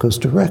goes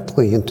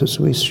directly into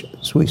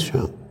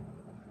Suishan.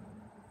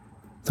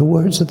 The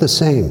words are the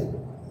same,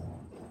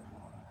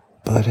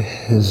 but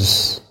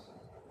his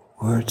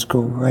words go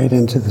right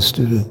into the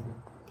student,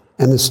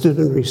 and the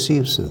student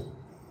receives them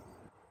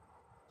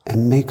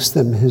and makes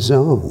them his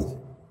own.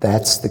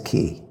 That's the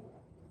key.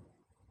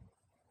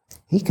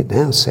 He could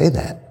now say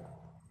that,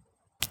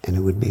 and it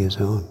would be his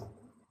own.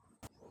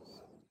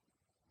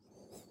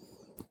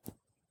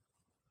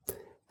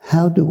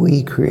 How do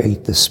we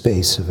create the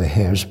space of a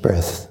hair's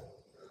breadth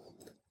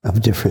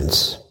of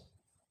difference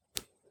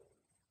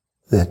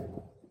that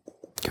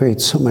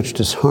creates so much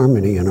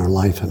disharmony in our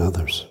life and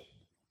others?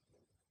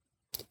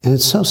 And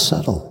it's so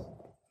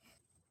subtle.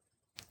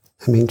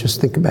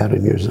 Just think about it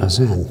in your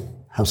zazen,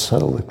 how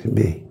subtle it can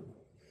be.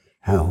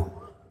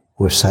 How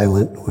we're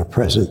silent, we're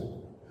present,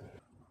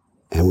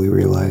 and we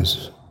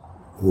realize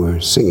we're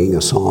singing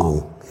a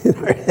song in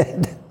our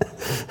head.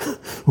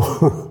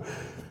 Or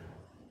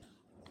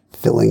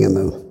filling in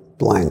the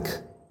blank,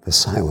 the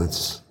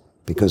silence,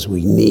 because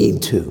we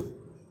need to,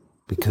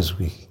 because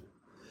we,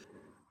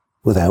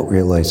 without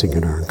realizing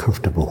it, are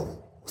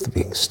uncomfortable with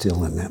being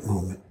still in that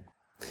moment.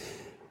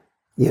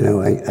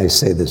 I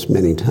say this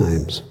many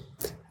times.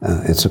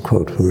 It's a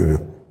quote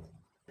from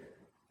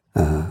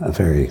a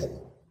very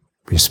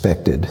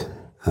respected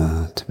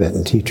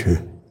Tibetan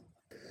teacher,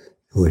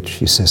 in which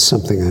he says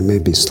something, I may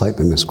be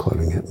slightly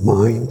misquoting it.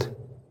 Mind,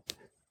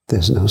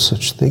 there's no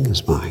such thing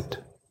as mind.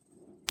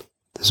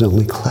 There's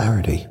only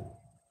clarity.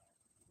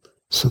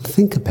 So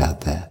think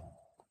about that.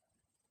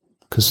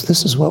 Because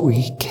this is what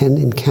we can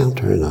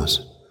encounter in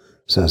us,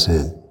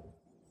 Zazen.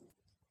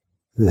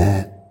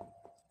 That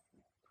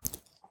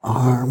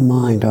our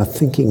mind, our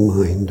thinking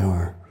mind,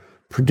 our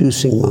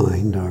producing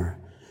mind, our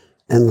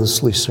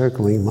endlessly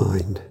circling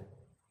mind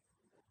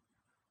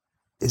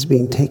is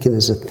being taken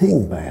as a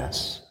thing by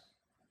us.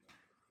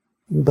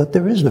 But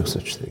there is no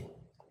such thing,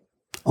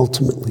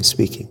 ultimately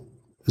speaking.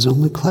 There's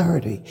only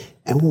clarity.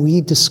 And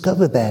we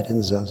discover that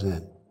in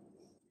Zazen.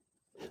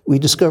 We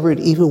discover it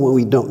even when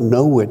we don't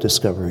know we're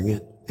discovering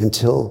it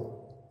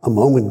until a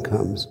moment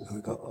comes and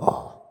we go,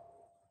 oh,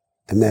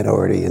 and that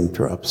already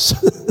interrupts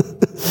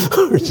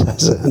our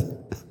Zazen.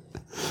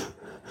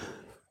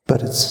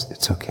 But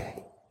it's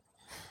okay.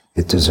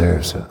 It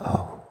deserves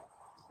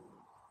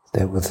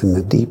that within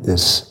the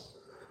deepness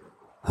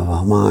of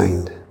our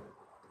mind,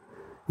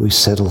 we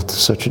settle to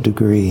such a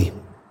degree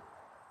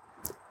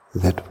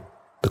that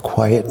the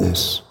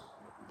quietness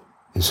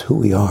is who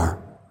we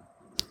are,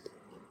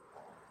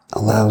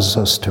 allows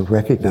us to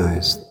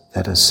recognize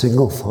that a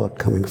single thought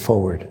coming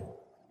forward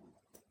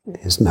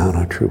is not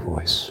our true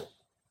voice.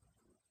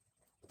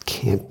 It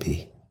can't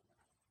be.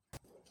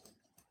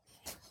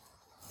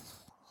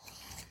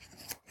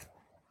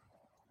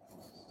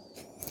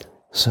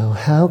 So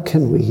how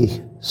can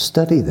we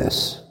study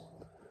this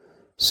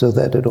so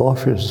that it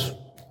offers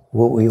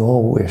what we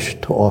all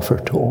wish to offer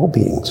to all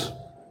beings?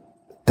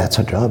 That's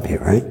our job here,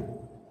 right?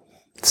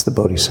 It's the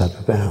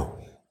Bodhisattva vow.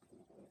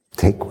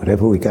 Take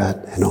whatever we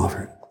got and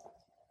offer it.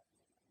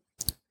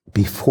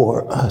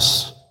 Before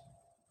us.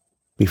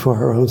 Before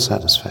our own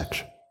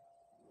satisfaction.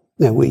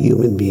 Now, we're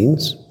human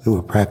beings, and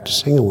we're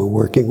practicing, and we're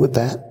working with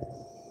that.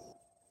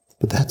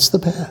 But that's the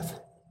path.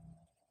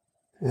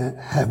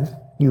 Have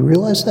you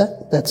realized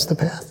that? That's the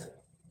path.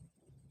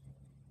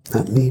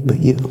 Not me, but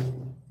you.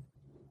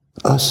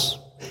 Us.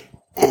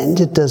 And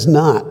it does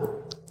not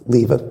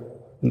leave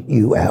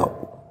you out.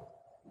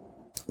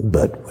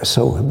 But we're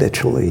so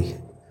habitually,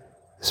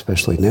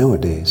 especially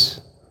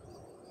nowadays,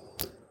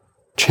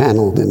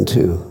 channeled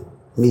into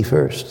me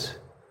first.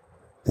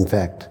 In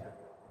fact,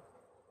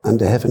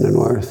 under heaven and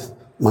earth,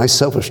 my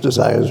selfish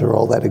desires are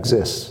all that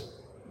exists,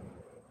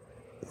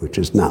 which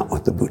is not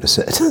what the Buddha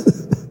said,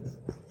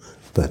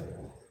 but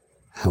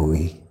how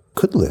we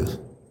could live,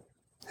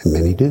 and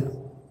many do.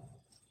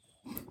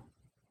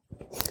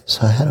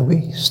 So how do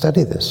we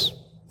study this?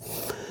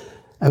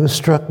 I was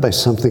struck by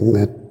something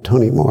that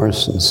Toni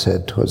Morrison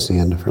said towards the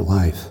end of her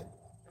life.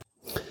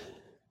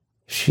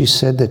 She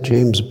said that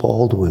James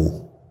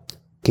Baldwin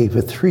gave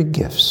her 3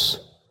 gifts.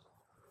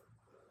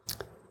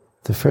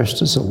 The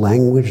first is a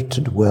language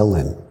to dwell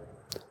in,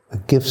 a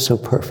gift so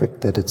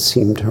perfect that it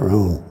seemed her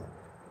own.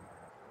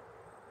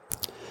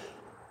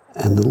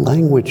 And the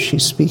language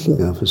she's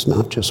speaking of is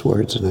not just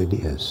words and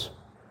ideas.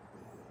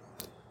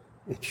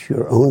 It's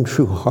your own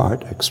true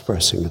heart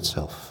expressing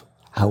itself,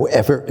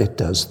 however it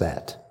does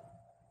that.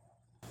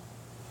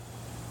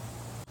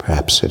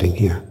 Perhaps sitting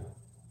here,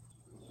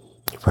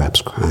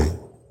 perhaps crying,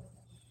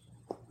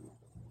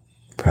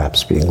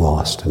 perhaps being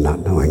lost and not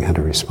knowing how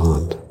to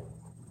respond,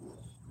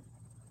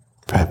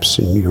 perhaps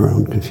in your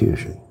own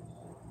confusion,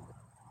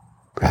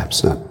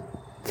 perhaps not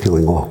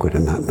feeling awkward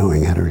and not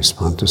knowing how to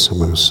respond to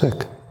someone who's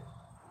sick,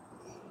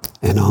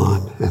 and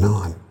on and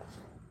on.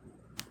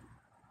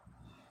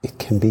 It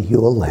can be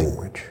your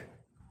language.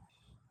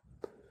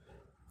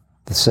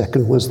 The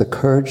second was the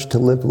courage to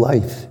live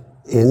life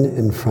in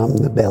and from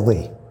the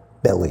belly,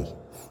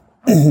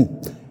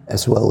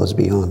 as well as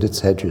beyond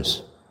its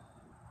edges.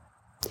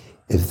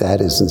 If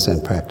that isn't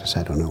Zen practice,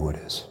 I don't know what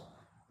is.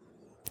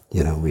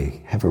 You know,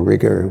 we have a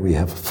rigor, we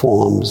have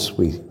forms,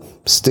 we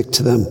stick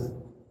to them,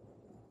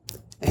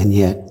 and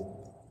yet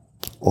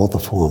all the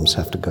forms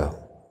have to go.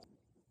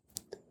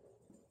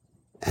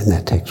 And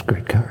that takes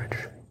great courage.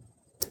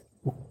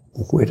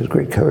 Where does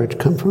great courage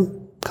come from?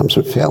 It comes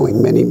from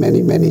failing many,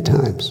 many, many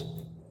times.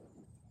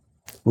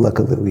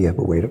 Luckily, we have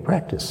a way to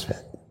practice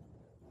that.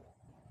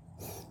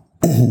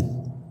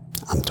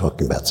 I'm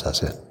talking about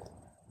Zazen.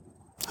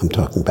 I'm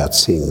talking about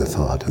seeing the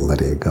thought and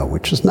letting it go,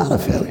 which is not a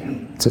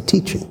failure. It's a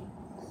teaching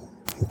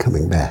and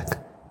coming back.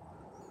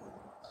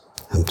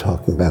 I'm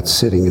talking about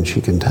sitting in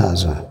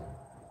shikantaza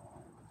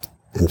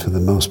and for the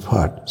most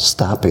part,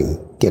 stopping,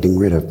 getting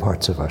rid of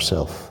parts of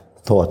ourself,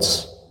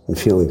 thoughts and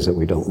feelings that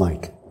we don't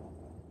like.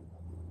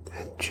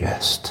 And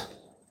just.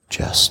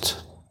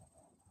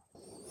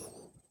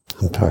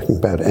 I'm talking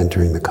about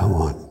entering the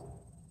koan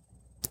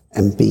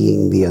and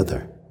being the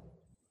other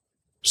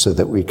so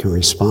that we can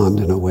respond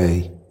in a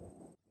way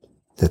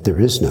that there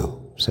is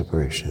no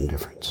separation and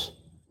difference,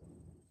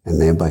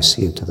 and thereby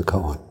see into the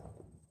koan.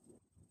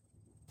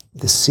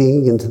 The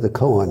seeing into the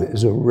koan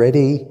is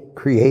already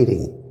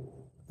creating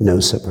no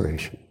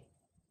separation.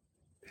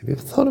 Have you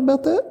ever thought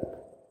about that?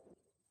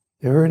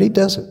 It already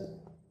does it.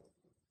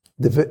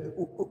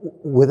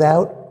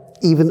 Without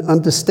even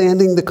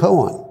understanding the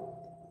koan,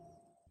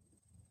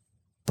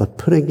 but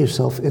putting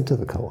yourself into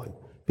the koan,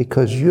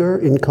 because you're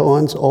in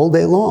koans all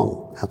day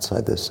long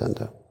outside this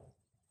center.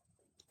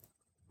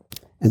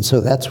 And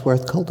so that's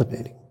worth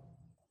cultivating.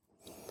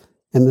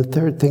 And the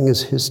third thing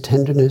is his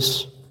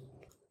tenderness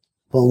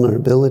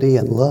vulnerability,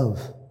 and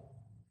love,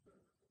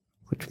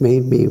 which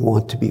made me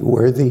want to be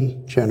worthy,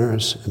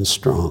 generous, and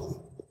strong.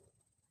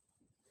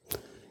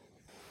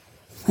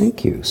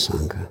 Thank you,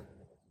 Sangha.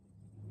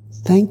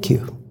 Thank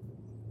you.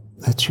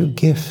 That's your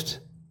gift,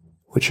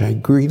 which I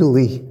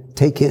greedily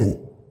take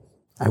in.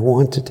 I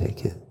want to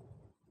take in.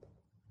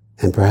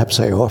 And perhaps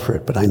I offer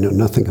it, but I know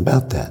nothing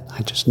about that.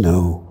 I just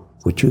know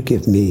what you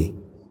give me.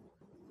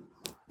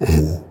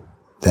 And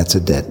that's a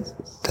debt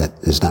that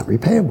is not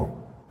repayable,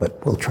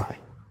 but we'll try.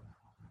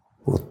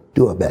 We'll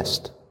do our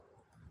best.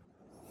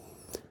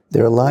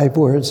 There are live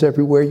words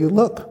everywhere you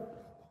look.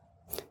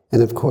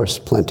 And of course,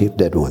 plenty of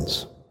dead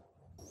ones.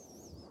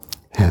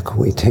 How can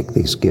we take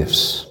these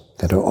gifts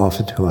that are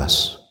offered to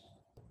us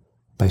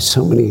by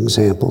so many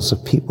examples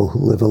of people who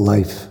live a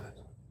life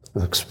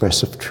of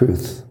expressive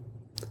truth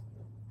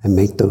and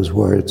make those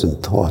words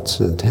and thoughts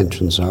and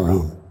intentions our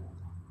own?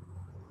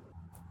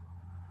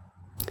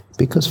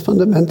 Because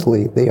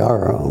fundamentally, they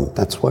are our own.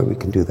 That's why we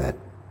can do that.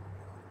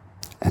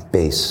 At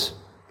base,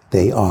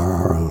 they are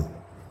our own.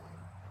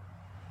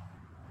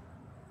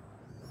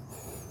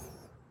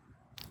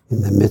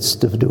 In the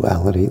midst of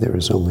duality, there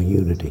is only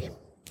unity.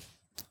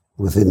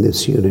 Within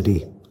this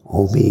unity,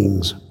 all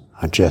beings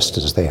are just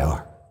as they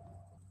are,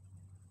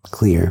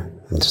 clear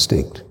and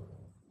distinct.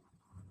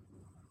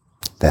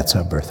 That's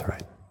our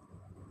birthright.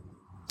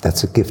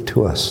 That's a gift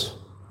to us,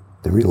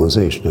 the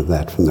realization of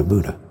that from the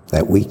Buddha,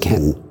 that we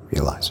can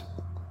realize it.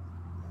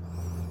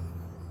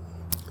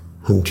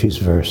 Hung Chi's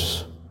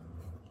verse: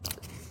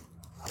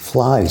 a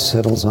fly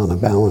settles on a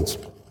balance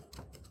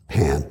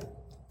pan,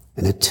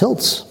 and it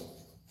tilts.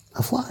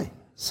 A fly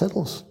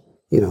settles.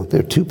 There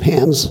are two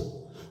pans.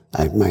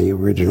 My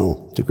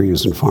original degree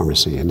was in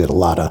pharmacy. I did a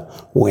lot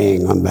of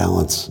weighing on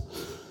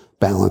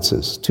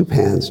balances. Two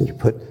pans, and you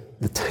put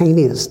the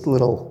tiniest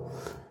little,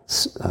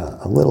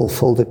 a little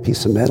folded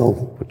piece of metal,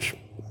 which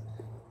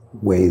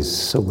weighs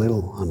so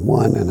little, on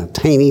one, and a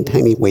tiny,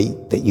 tiny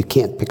weight that you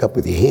can't pick up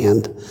with your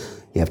hand.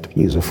 You have to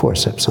use a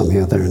forceps on the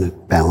other, and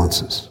it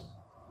balances.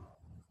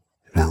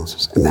 It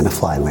balances. And then a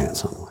fly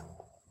lands on one.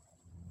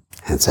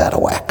 And it's out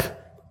of whack.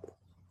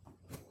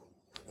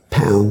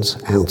 Pounds,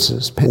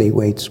 ounces,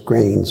 pennyweights,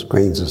 grains.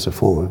 Grains is a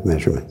form of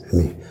measurement in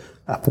the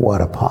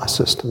Apawada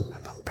system,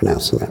 if I'm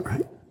pronouncing that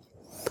right.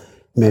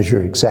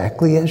 Measure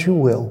exactly as you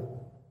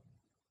will.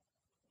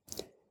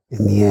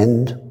 In the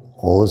end,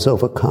 all is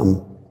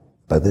overcome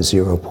by the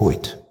 0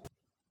 point.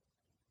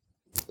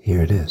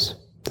 Here it is.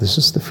 This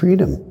is the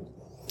freedom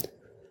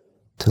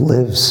to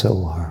live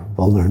so our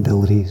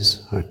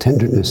vulnerabilities, our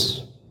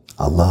tenderness,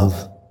 our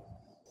love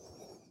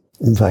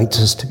invites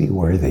us to be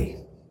worthy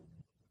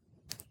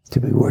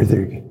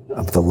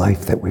of the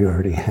life that we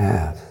already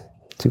have,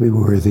 to be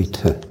worthy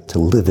to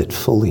live it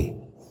fully,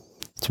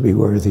 to be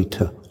worthy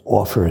to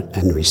offer it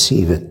and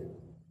receive it.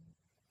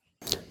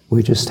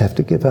 We just have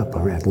to give up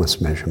our endless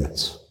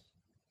measurements.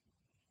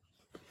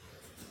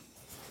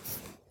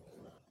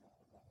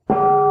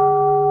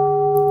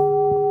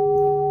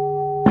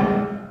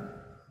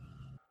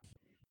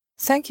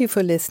 Thank you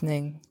for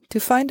listening. To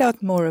find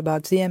out more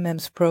about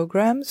ZMM's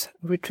programs,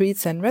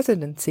 retreats and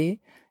residency,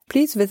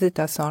 please visit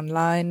us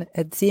online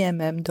at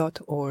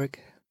zmm.org.